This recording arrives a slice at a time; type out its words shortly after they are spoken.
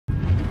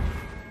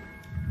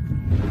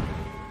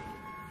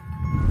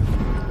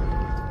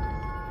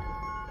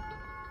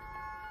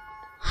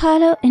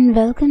Hello and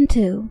welcome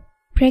to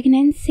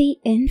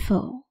Pregnancy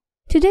Info.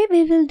 Today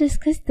we will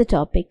discuss the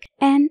topic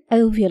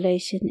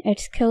anovulation,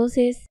 its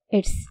causes,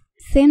 its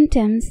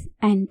symptoms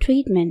and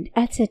treatment,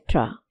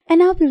 etc.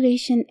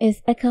 Anovulation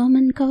is a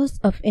common cause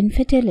of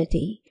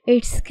infertility.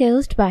 It's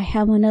caused by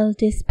hormonal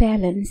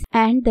disbalance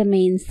and the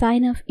main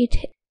sign of it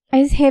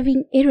is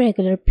having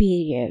irregular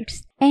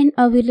periods.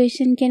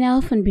 Anovulation can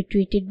often be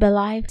treated by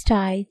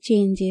lifestyle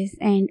changes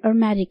and/or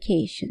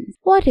medications.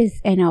 What is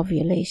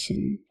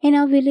anovulation?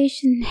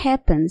 Anovulation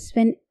happens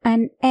when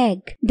an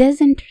egg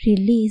doesn't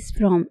release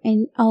from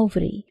an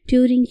ovary.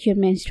 During your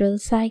menstrual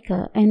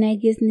cycle, an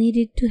egg is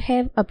needed to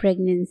have a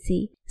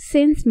pregnancy.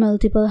 Since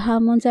multiple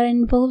hormones are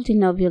involved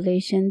in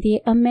ovulation, there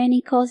are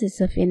many causes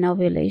of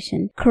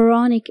anovulation.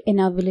 Chronic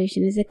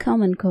anovulation is a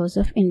common cause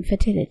of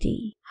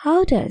infertility.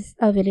 How does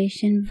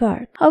ovulation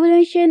work?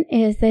 Ovulation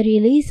is the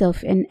release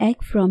of an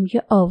egg from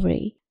your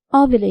ovary.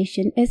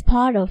 Ovulation is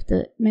part of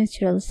the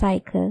menstrual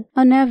cycle.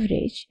 On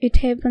average, it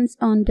happens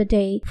on the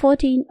day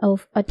 14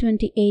 of a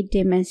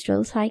 28-day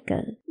menstrual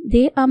cycle.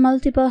 There are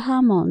multiple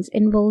hormones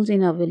involved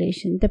in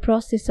ovulation. The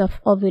process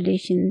of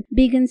ovulation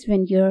begins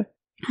when your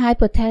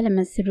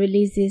hypothalamus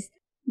releases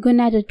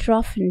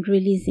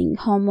gonadotropin-releasing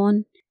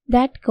hormone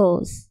that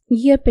causes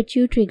your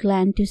pituitary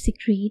gland to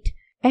secrete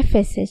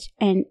FSH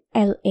and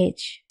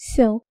LH.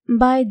 So,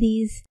 by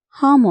these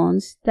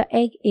hormones, the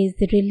egg is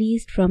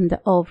released from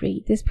the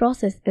ovary. This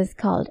process is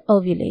called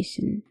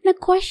ovulation. The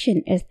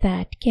question is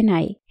that, can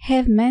I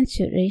have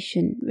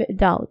menstruation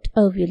without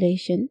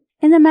ovulation?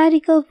 In the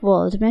medical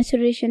world,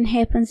 menstruation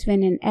happens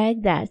when an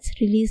egg that's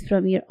released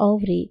from your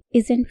ovary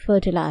isn't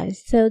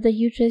fertilized, so the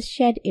uterus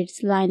sheds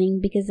its lining.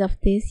 Because of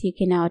this, you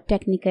cannot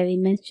technically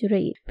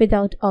menstruate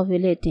without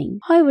ovulating.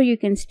 However, you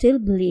can still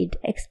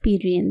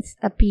experience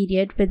a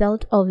period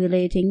without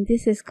ovulating.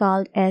 This is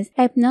called as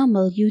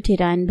abnormal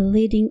uterine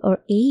bleeding,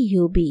 or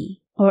AUB,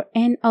 or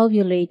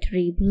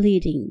anovulatory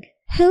bleeding.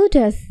 Who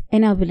does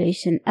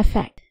anovulation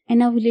affect?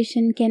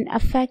 Anovulation can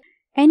affect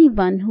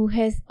anyone who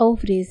has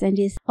ovaries and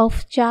is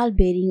of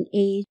childbearing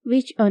age,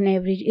 which on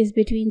average is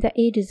between the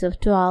ages of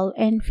 12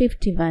 and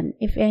 51.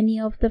 If any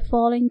of the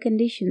following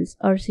conditions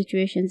or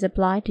situations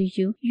apply to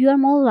you, you are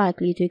more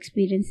likely to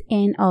experience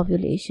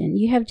anovulation.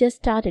 You have just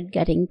started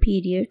getting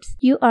periods.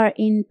 You are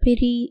in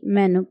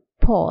perimenopause.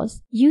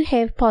 You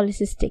have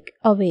polycystic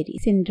ovary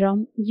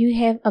syndrome. You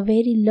have a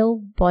very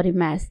low body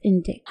mass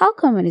index. How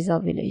common is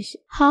ovulation?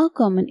 How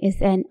common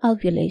is an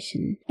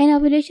ovulation? An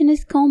ovulation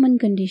is a common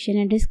condition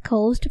and is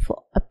caused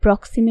for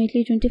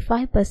approximately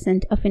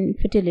 25% of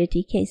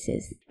infertility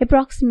cases.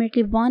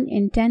 Approximately 1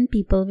 in 10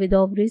 people with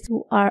ovaries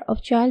who are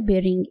of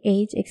childbearing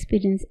age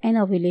experience an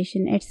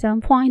ovulation at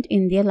some point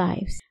in their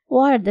lives.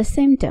 What are the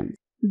symptoms?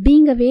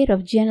 Being aware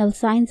of general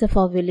signs of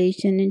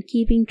ovulation and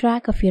keeping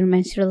track of your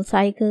menstrual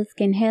cycles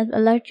can help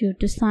alert you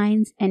to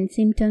signs and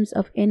symptoms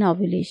of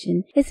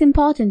anovulation. It's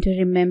important to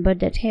remember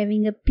that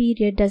having a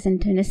period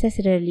doesn't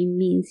necessarily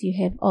mean you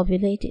have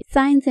ovulated.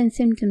 Signs and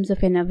symptoms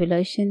of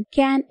anovulation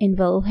can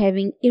involve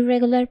having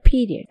irregular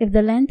periods. If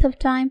the length of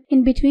time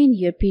in between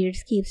your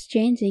periods keeps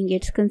changing,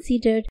 it's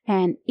considered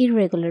an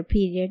irregular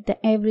period.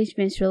 The average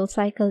menstrual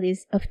cycle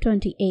is of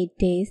 28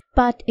 days,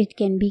 but it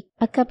can be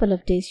a couple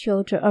of days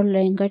shorter or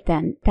longer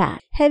than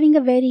that. Having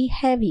a very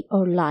heavy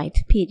or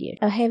light period.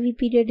 A heavy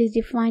period is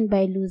defined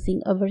by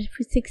losing over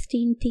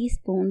 16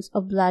 teaspoons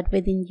of blood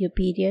within your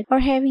period, or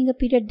having a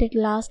period that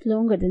lasts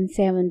longer than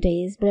 7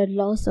 days. Blood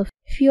loss of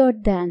fewer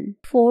than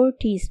 4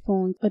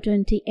 teaspoons or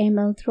 20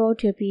 ml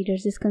throughout your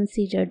periods is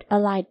considered a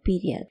light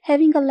period.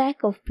 Having a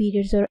lack of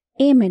periods or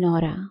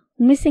amenorrhea.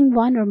 Missing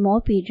 1 or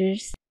more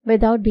periods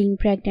without being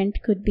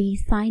pregnant could be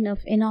a sign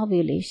of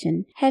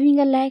anovulation. Having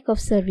a lack of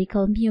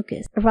cervical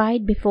mucus.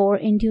 Right before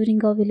and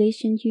during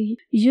ovulation, you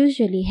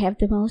usually have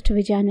the most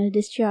vaginal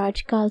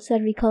discharge called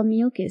cervical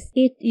mucus.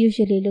 It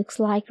usually looks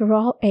like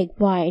raw egg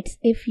whites.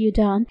 If you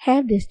don't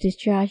have this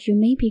discharge, you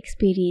may be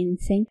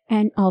experiencing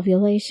an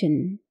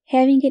ovulation.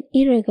 Having an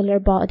irregular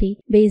body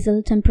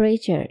basal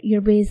temperature.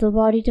 Your basal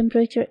body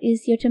temperature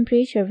is your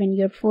temperature when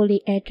you're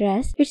fully at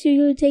rest. It's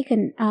usually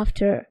taken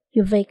after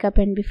you wake up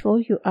and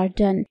before you are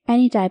done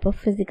any type of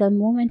physical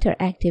movement or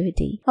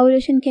activity.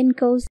 Ovulation can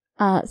cause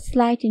a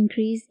slight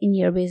increase in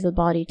your basal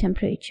body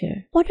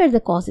temperature. What are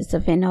the causes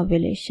of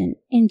anovulation?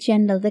 In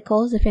general, the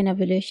cause of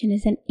anovulation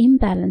is an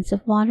imbalance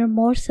of one or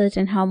more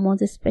certain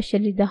hormones,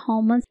 especially the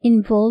hormones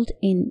involved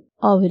in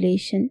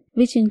ovulation,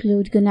 which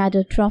include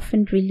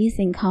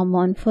gonadotropin-releasing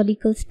hormone,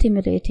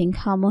 follicle-stimulating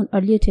hormone,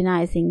 or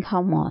luteinizing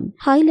hormone.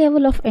 High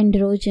level of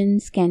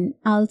androgens can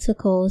also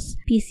cause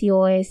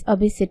PCOS,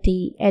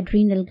 obesity,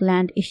 adrenal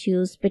gland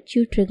issues,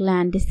 pituitary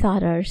gland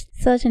disorders,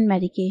 certain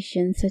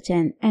medications such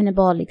as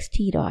anabolic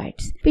steroids.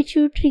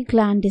 Pituitary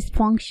gland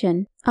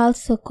dysfunction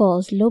also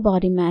cause low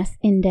body mass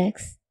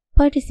index.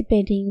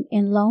 Participating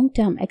in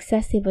long-term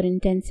excessive or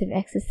intensive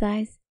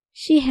exercise.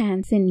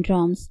 Sheehan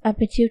syndromes, a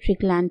pituitary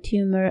gland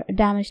tumor,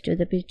 damage to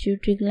the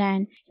pituitary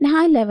gland, and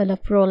high level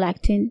of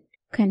prolactin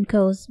can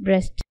cause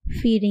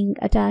breastfeeding.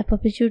 A type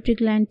of pituitary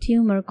gland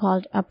tumor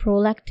called a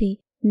prolactin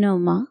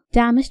adenoma,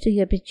 damage to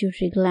your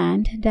pituitary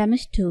gland,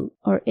 damage to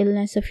or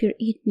illness of your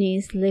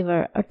kidneys,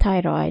 liver, or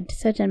thyroid.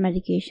 Certain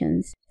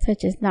medications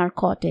such as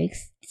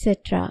narcotics,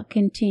 etc.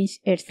 can change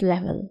its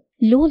level.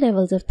 Low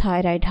levels of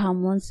thyroid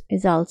hormones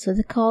is also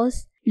the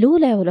cause. Low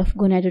level of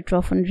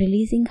gonadotropin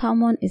releasing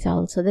hormone is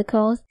also the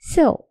cause.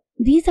 So,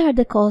 these are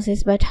the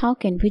causes, but how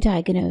can we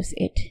diagnose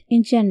it?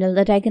 In general,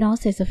 the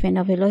diagnosis of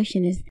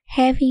anovulation is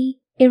heavy,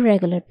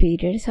 irregular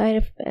periods.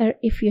 However,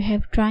 if you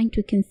have trying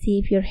to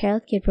conceive, your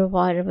healthcare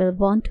provider will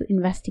want to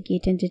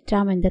investigate and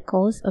determine the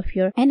cause of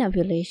your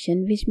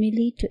anovulation, which may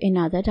lead to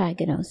another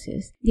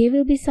diagnosis. There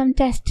will be some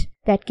tests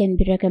that can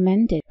be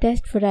recommended.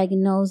 Tests for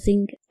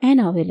diagnosing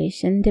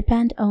anovulation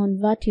depend on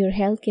what your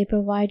healthcare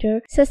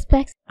provider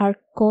suspects are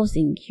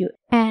causing you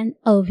an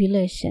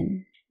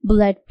ovulation.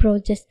 Blood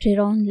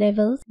progesterone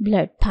levels,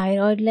 blood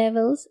thyroid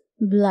levels,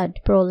 blood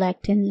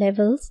prolactin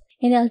levels,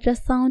 an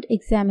ultrasound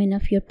exam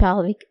of your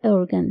pelvic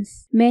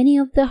organs. Many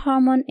of the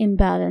hormone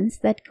imbalance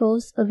that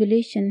cause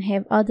ovulation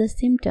have other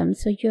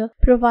symptoms, so your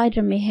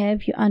provider may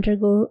have you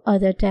undergo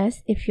other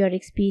tests if you are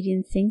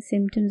experiencing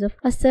symptoms of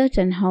a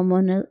certain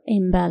hormonal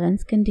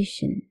imbalance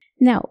condition.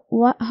 Now,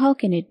 how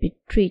can it be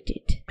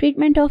treated?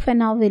 Treatment of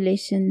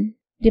anovulation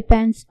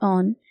depends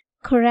on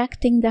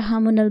correcting the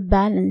hormonal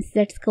balance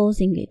that's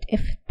causing it,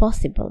 if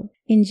possible.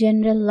 In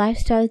general,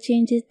 lifestyle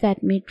changes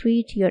that may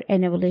treat your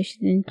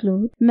anovulation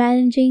include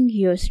managing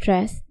your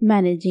stress,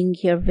 managing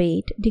your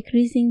weight,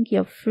 decreasing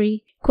your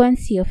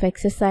frequency of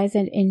exercise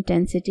and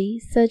intensity,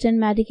 certain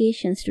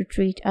medications to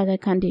treat other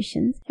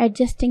conditions,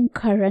 adjusting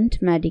current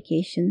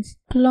medications,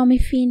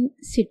 clomiphene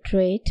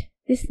citrate.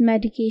 These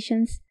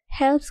medications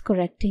helps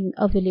correcting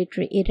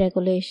ovulatory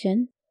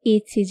irregulation,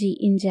 HCG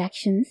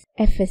injections,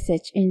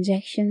 FSH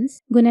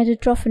injections,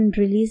 gonadotropin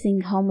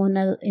releasing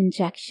hormonal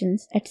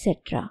injections,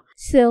 etc.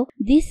 So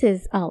this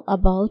is all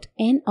about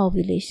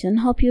anovulation.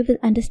 Hope you will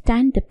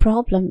understand the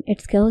problem,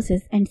 its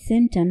causes and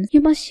symptoms. You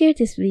must share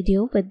this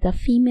video with the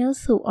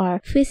females who are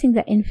facing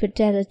the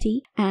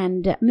infertility,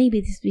 and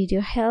maybe this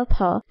video help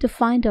her to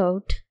find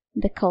out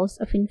the cause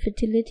of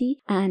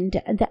infertility,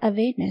 and the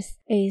awareness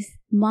is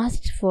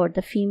must for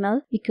the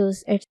female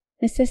because it's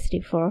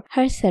necessary for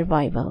her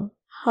survival.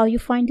 How you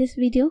find this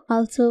video?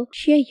 Also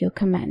share your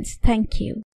comments. Thank you.